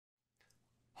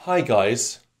Hi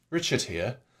guys, Richard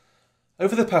here.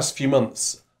 Over the past few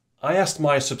months, I asked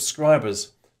my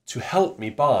subscribers to help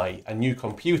me buy a new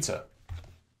computer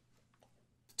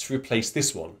to replace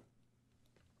this one.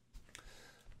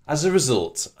 As a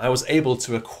result, I was able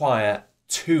to acquire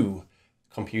two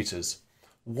computers,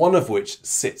 one of which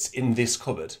sits in this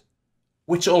cupboard,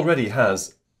 which already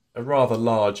has a rather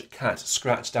large cat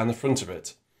scratch down the front of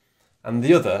it, and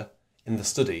the other in the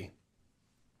study.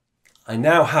 I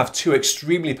now have two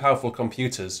extremely powerful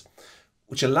computers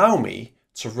which allow me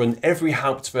to run every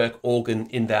Hauptwerk organ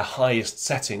in their highest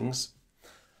settings,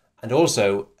 and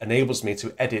also enables me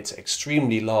to edit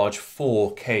extremely large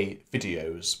 4K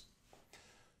videos.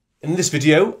 In this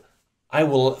video, I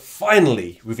will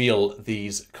finally reveal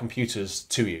these computers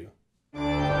to you.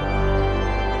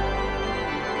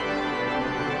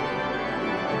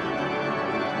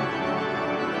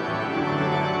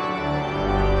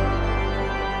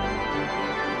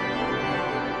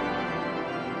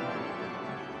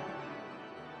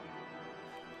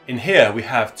 In here we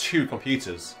have two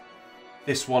computers.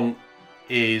 This one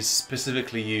is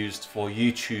specifically used for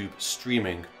YouTube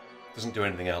streaming, doesn't do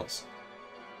anything else.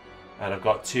 And I've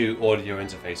got two audio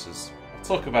interfaces. I'll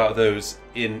talk about those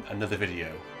in another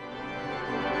video.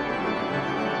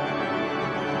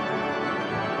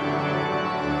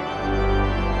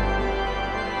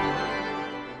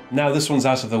 Now this one's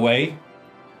out of the way,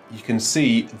 you can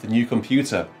see the new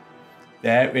computer.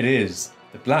 There it is,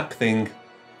 the black thing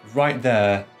right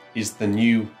there is the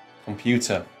new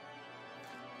computer.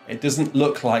 It doesn't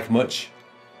look like much,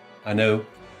 I know,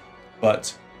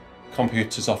 but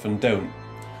computers often don't.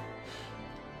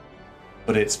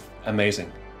 But it's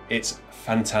amazing. It's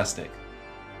fantastic.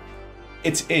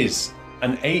 It is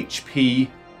an HP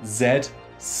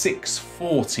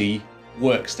Z640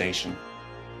 workstation.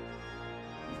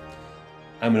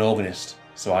 I'm an organist,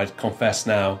 so I confess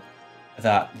now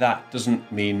that that doesn't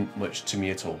mean much to me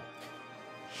at all.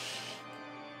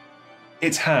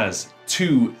 It has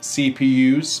two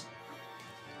CPUs.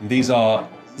 These are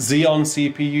Xeon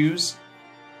CPUs,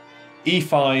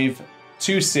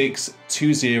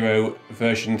 E5-2620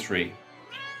 version 3,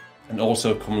 and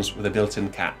also comes with a built-in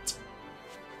cat.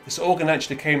 This organ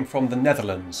actually came from the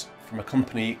Netherlands, from a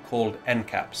company called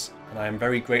Encaps, and I am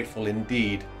very grateful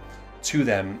indeed to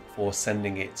them for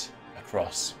sending it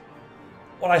across.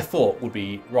 What I thought would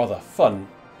be rather fun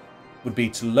would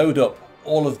be to load up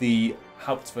all of the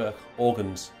Hauptwerk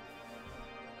organs,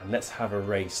 and let's have a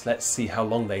race. Let's see how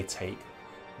long they take.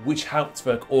 Which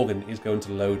Hauptwerk organ is going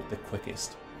to load the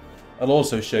quickest? I'll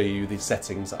also show you the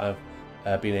settings that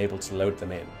I've been able to load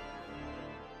them in.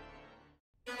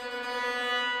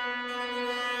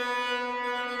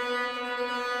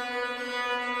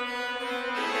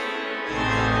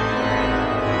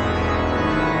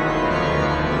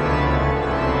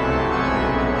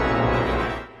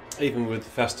 Even with the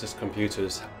fastest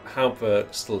computers,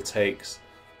 Hauptwerk still takes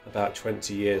about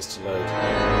 20 years to load.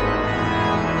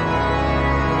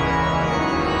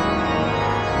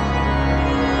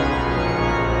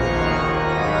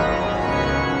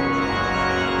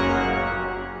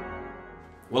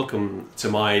 Welcome to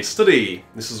my study.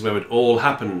 This is where it all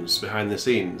happens behind the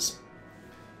scenes.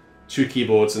 Two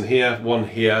keyboards in here, one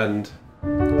here and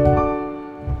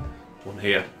one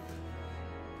here.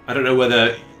 I don't know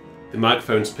whether the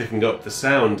microphone's picking up the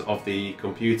sound of the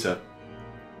computer,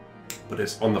 but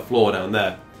it's on the floor down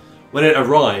there. When it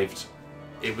arrived,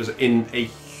 it was in a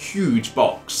huge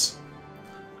box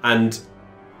and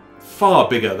far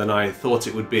bigger than I thought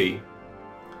it would be.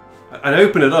 I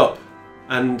opened it up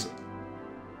and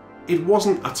it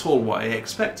wasn't at all what I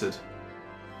expected.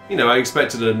 You know, I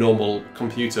expected a normal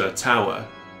computer tower,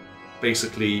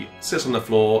 basically sits on the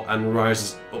floor and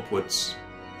rises upwards.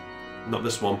 Not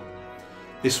this one.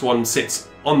 This one sits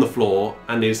on the floor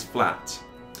and is flat.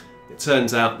 It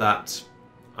turns out that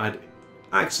I'd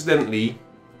accidentally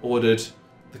ordered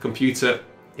the computer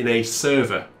in a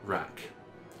server rack.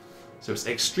 So it's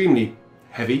extremely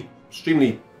heavy,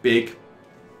 extremely big,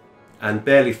 and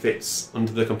barely fits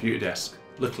under the computer desk.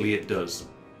 Luckily it does.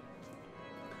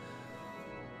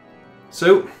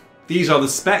 So these are the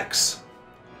specs.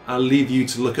 I'll leave you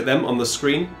to look at them on the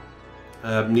screen.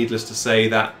 Needless to say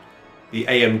that the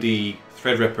AMD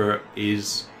Threadripper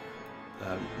is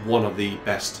one of the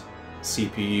best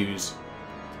CPUs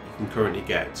you can currently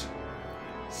get.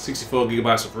 64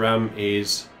 GB of RAM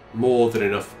is more than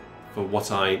enough for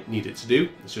what I need it to do.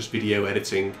 It's just video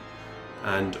editing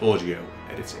and audio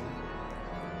editing.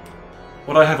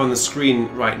 What I have on the screen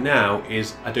right now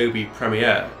is Adobe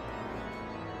Premiere.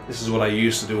 This is what I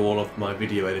use to do all of my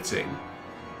video editing.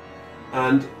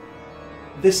 And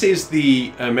this is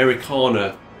the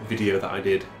Americana video that I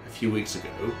did a few weeks ago.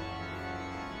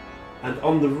 And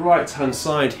on the right hand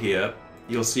side here,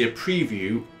 you'll see a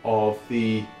preview of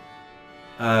the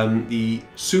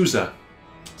Sousa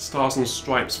Stars and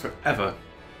Stripes Forever.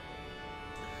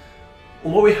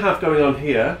 And what we have going on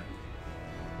here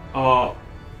are,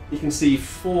 you can see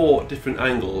 4 different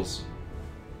angles.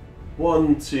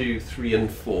 1, 2, 3 and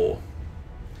 4.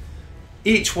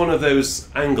 Each one of those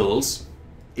angles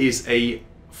is a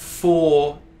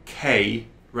 4K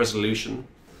resolution.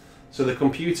 So the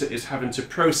computer is having to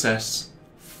process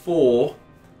 4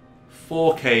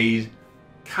 4K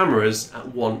cameras at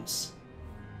once.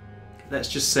 Let's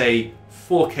just say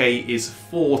 4K is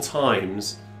 4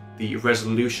 times the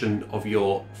resolution of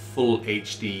your full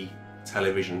HD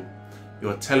television.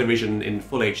 Your television in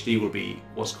full HD will be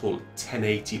what's called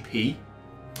 1080p.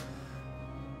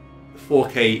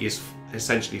 4K is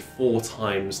essentially 4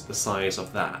 times the size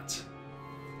of that.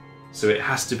 So it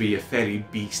has to be a fairly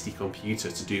beastly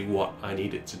computer to do what I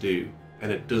need it to do,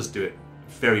 and it does do it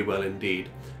very well indeed.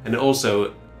 And it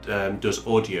also does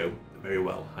audio very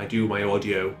well. I do my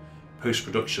audio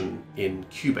post-production in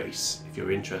Cubase, if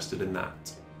you're interested in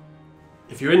that.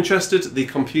 If you're interested, the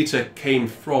computer came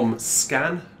from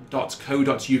scan.co.uk.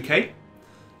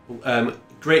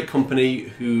 Great company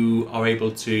who are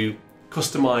able to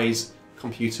customize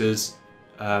computers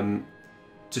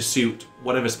to suit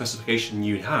whatever specification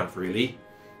you have, really.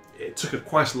 It took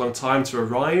quite a long time to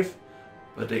arrive,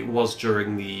 but it was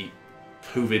during the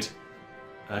COVID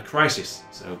crisis,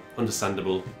 so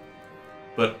understandable.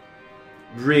 But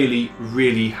really,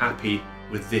 really happy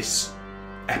with this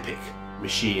epic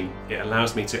machine. It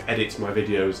allows me to edit my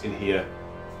videos in here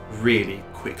really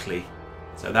quickly.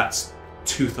 So that's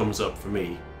 2 thumbs up for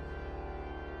me.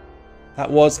 That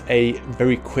was a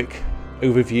very quick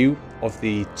overview of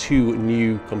the 2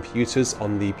 new computers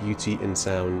on the Beauty in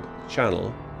Sound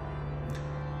channel.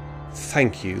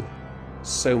 Thank you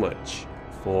so much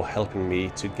for helping me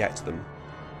to get them.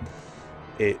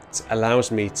 It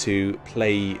allows me to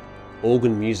play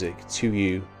organ music to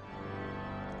you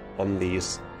on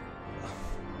these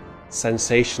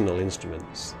sensational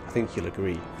instruments. I think you'll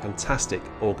agree, fantastic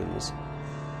organs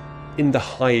in the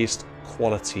highest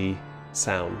quality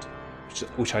sound,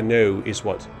 which I know is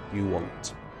what you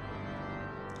want.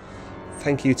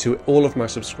 Thank you to all of my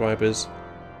subscribers,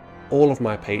 all of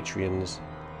my Patreons,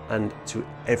 and to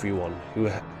everyone who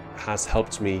has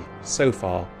helped me so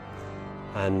far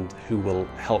and who will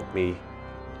help me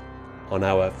on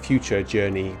our future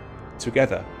journey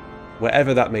together,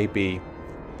 wherever that may be.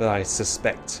 But I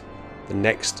suspect the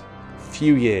next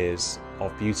few years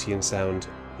of Beauty in Sound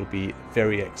will be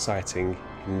very exciting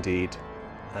indeed,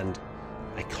 and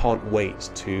I can't wait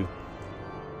to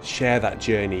share that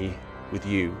journey with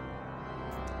you.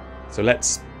 So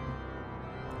let's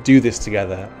do this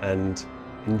together and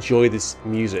enjoy this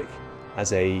music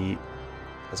as a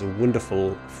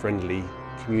wonderful, friendly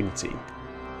community.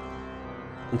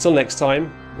 Until next time,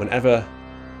 whenever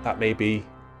that may be,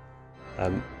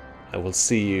 I will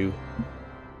see you.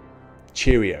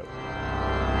 Cheerio.